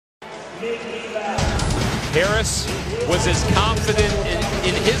Harris was as confident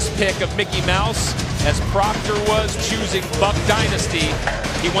in his pick of Mickey Mouse as Proctor was choosing Buck Dynasty.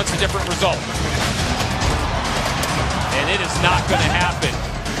 He wants a different result. And it is not going to happen.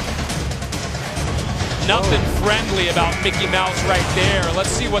 Nothing friendly about Mickey Mouse right there. Let's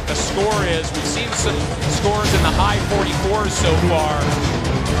see what the score is. We've seen some scores in the high 44s so far.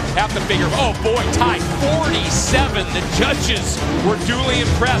 Have to figure, oh boy, tied 47. The judges were duly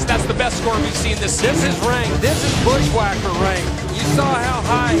impressed. That's the best score we've seen this season. This is rank. This is bushwhacker rank. You saw how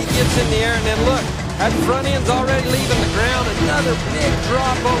high he gets in the air, and then look, that front end's already leaving the ground. Another big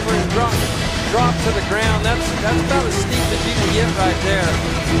drop over and drop to the ground. That's about as steep as you can get right there.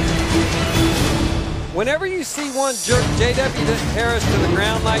 Whenever you see one jerk J.W. Harris to the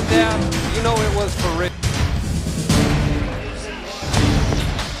ground like that, you know it was for real.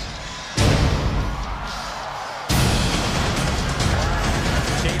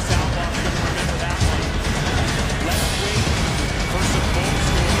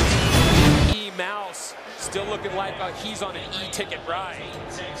 Still looking like he's on an E-ticket ride. I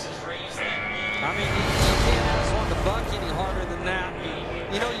mean, you can't ask one to buck any harder than that.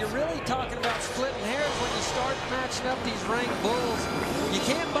 You know, you're really talking about splitting hairs when you start matching up these ranked bulls. You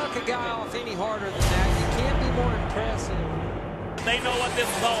can't buck a guy off any harder than that. You can't be more impressive. They know what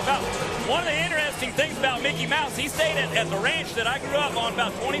this is all about. One of the interesting things about Mickey Mouse, he stayed at the ranch that I grew up on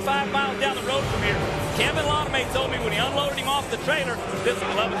about 25 miles down the road from here. Kevin Lonamay told me when he unloaded him off the trailer, this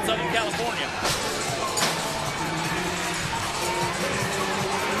was up in Southern California.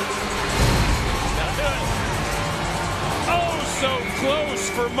 Oh, so close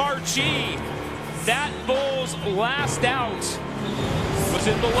for Marchi. That bull's last out was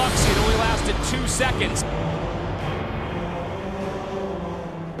in Biloxi. It only lasted 2 seconds.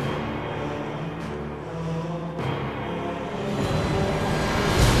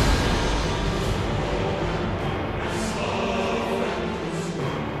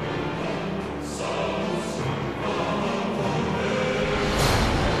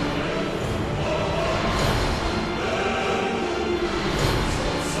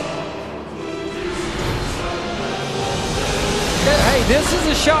 This is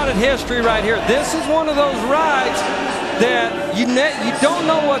a shot at history right here. This is one of those rides that you don't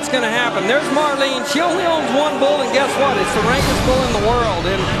know what's going to happen. There's Marlene. She only owns one bull, and guess what? It's the rankest bull in the world.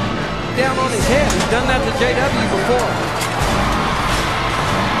 And down on his head. He's done that to JW before.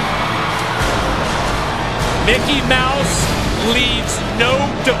 Mickey Mouse leaves no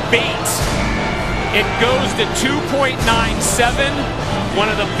debate. It goes to 2.97. One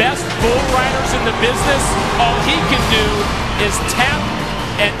of the best bull riders in the business. All he can do is tap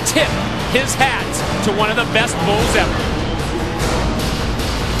and tip his hat to one of the best bulls ever.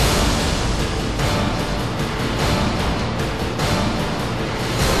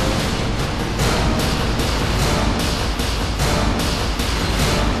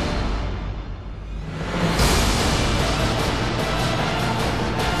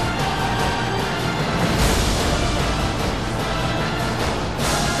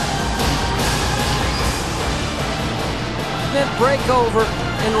 Then break over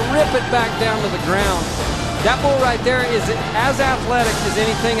and rip it back down to the ground. That bull right there is as athletic as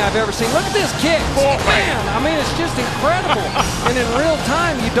anything I've ever seen. Look at this kick. Oh, man, I mean, it's just incredible. And in real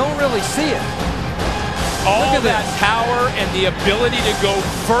time, you don't really see it. All that power and the ability to go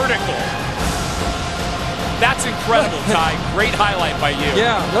vertical. That's incredible, Ty. Great highlight by you.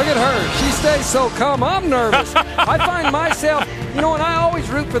 Yeah, look at her. She stays so calm. I'm nervous. I find myself, you know, and I always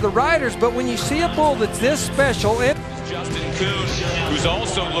root for the riders, but when you see a bull that's this special, Justin Kuhn, who's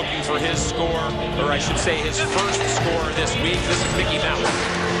also looking for his score, or I should say his first score this week. This is Mickey Mouse.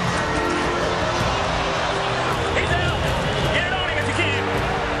 He's out. Get it on him if you can.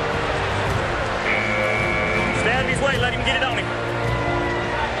 Stay out of his way. Let him get it on him.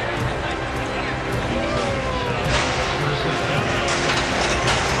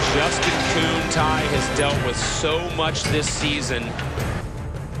 Justin Kuhn, Ty, has dealt with so much this season.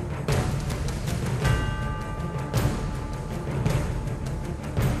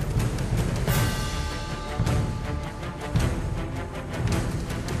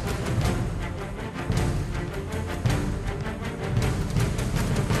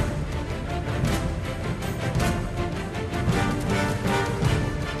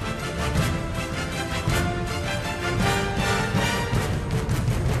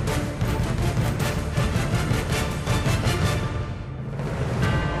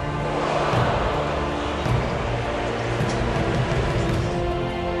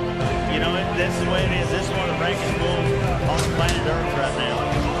 This is the way it is. This is one of the rankest bulls on planet Earth right now.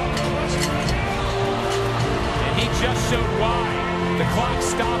 And he just showed why. The clock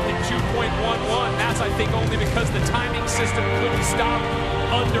stopped at 2.11. That's, I think, only because the timing system couldn't stop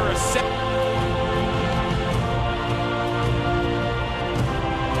under a second.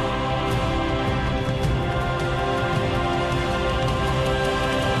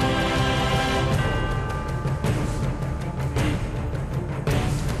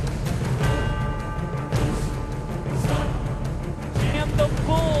 And the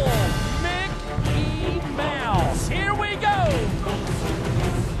bull, Mick E Mouse. Here we go.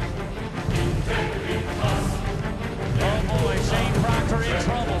 Oh boy, Shane Proctor in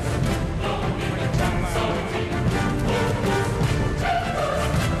trouble.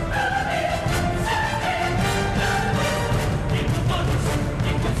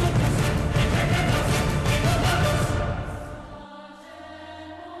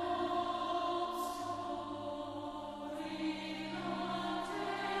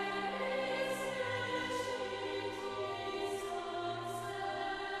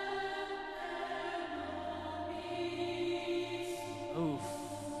 Oof.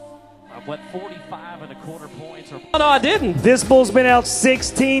 What, 45.25 points? Or No, I didn't. This bull's been out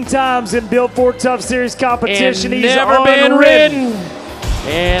 16 times in Built for Tough Series competition. And He's never been unridden. ridden.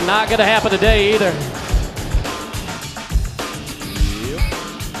 And not going to happen today either. Yep.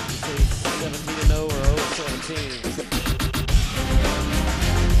 17-0 or 0-17.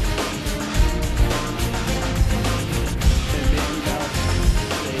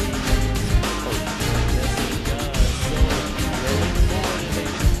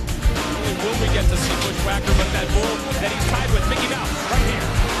 Will we get to see Bushwhacker, but that bull that he's tied with, Mickey Mouse, right here.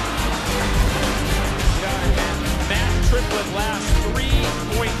 Matt Triplett lasts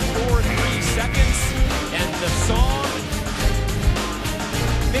 3.43 seconds, and the song.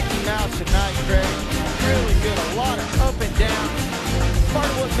 Mickey Mouse tonight, Greg, really good. A lot of up and down. Part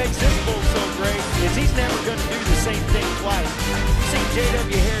of what makes this bull so great is he's never going to do the same thing twice. You see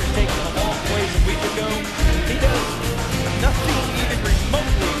J.W. Harris taking a long ways a week ago. He does nothing even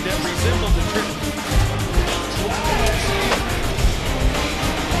remotely that resembles the trick.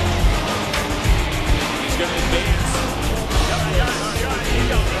 He's going to advance.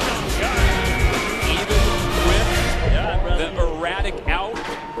 Even with the erratic out.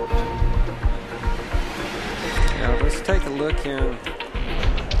 Now let's take a look here and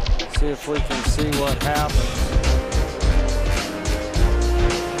see if we can see what happens.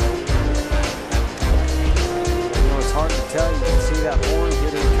 You know, it's hard to tell. You can see that horn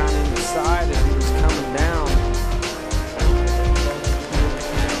getting kind of in the side as he was coming down.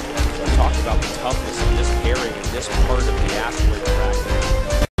 Talk about the toughness of this pairing in this part of the asteroid track.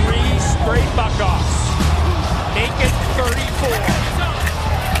 3 straight buck-offs. Make it 34.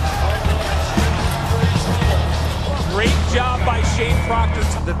 Great job by Shane Proctor.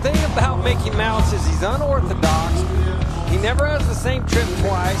 The thing about Mickey Mouse is he's unorthodox. He never has the same trip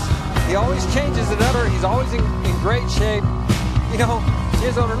twice. He always changes it up. He's always in great shape. You know,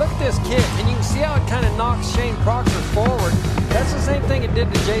 his owner, look at this kick, and you can see how it kind of knocks Shane Proctor forward. That's the same thing it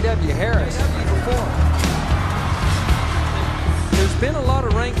did to J.W. Harris before. There's been a lot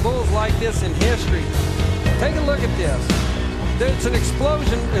of ranked bulls like this in history. Take a look at this. It's an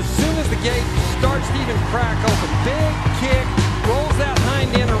explosion as soon as the gate starts to even crack open. Big kick, rolls that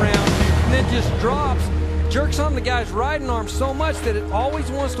hind end around, and then just drops, jerks on the guy's riding arm so much that it always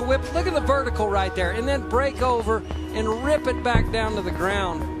wants to whip. Look at the vertical right there, and then break over and rip it back down to the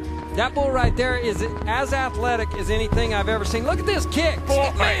ground. That bull right there is as athletic as anything I've ever seen. Look at this kick.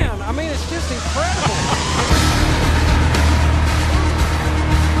 Man, I mean, it's just incredible.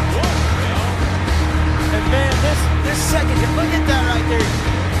 And man, this second, look at that right there.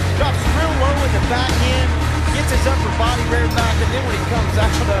 Drops real low in the back end, gets his upper body reared back, and then when he comes out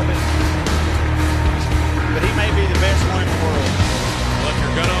of it. But he may be the best one in the world. Well, if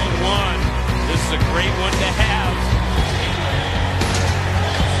you're going to own one, this is a great one to have.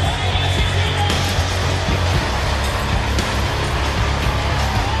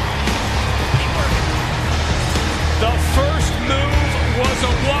 The first move was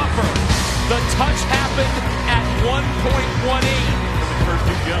a whopper. The touch happened at 1.18.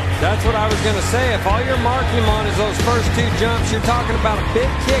 That's what I was going to say. If all you're marking him on is those first 2 jumps, you're talking about a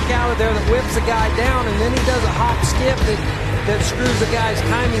big kick out of there that whips a guy down, and then he does a hop skip that screws the guy's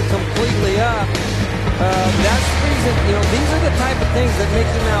timing completely up. That's the reason, you know, these are the type of things that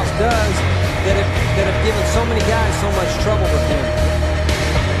Mickey Mouse does that have given so many guys so much trouble with him.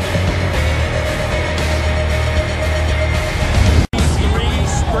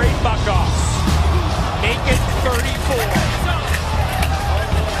 Straight buck-offs. Make it 34.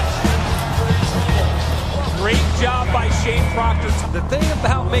 Great job by Shane Proctor. The thing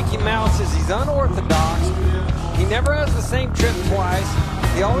about Mickey Mouse is he's unorthodox. He never has the same trip twice.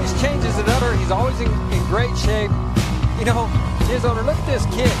 He always changes it up. He's always in great shape. You know, his owner, look at this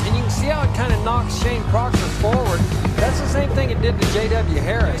kick, and you can see how it kind of knocks Shane Proctor forward. That's the same thing it did to J.W.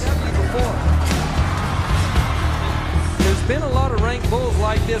 Harris before. There's been a lot of ranked bulls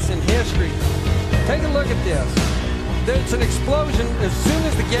like this in history. Take a look at this. There's an explosion as soon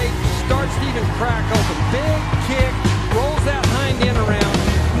as the gate starts to even crack open. Big kick, rolls that hind end around,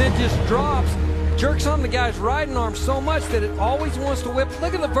 and then just drops, jerks on the guy's riding arm so much that it always wants to whip.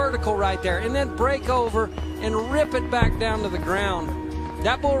 Look at the vertical right there, and then break over and rip it back down to the ground.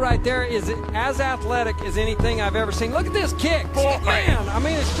 That bull right there is as athletic as anything I've ever seen. Look at this kick. Man, I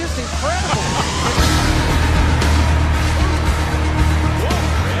mean, it's just incredible.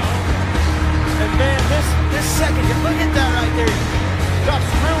 And man, this second, look at that right there. Drops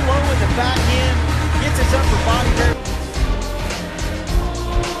real low in the back end, gets his upper body there.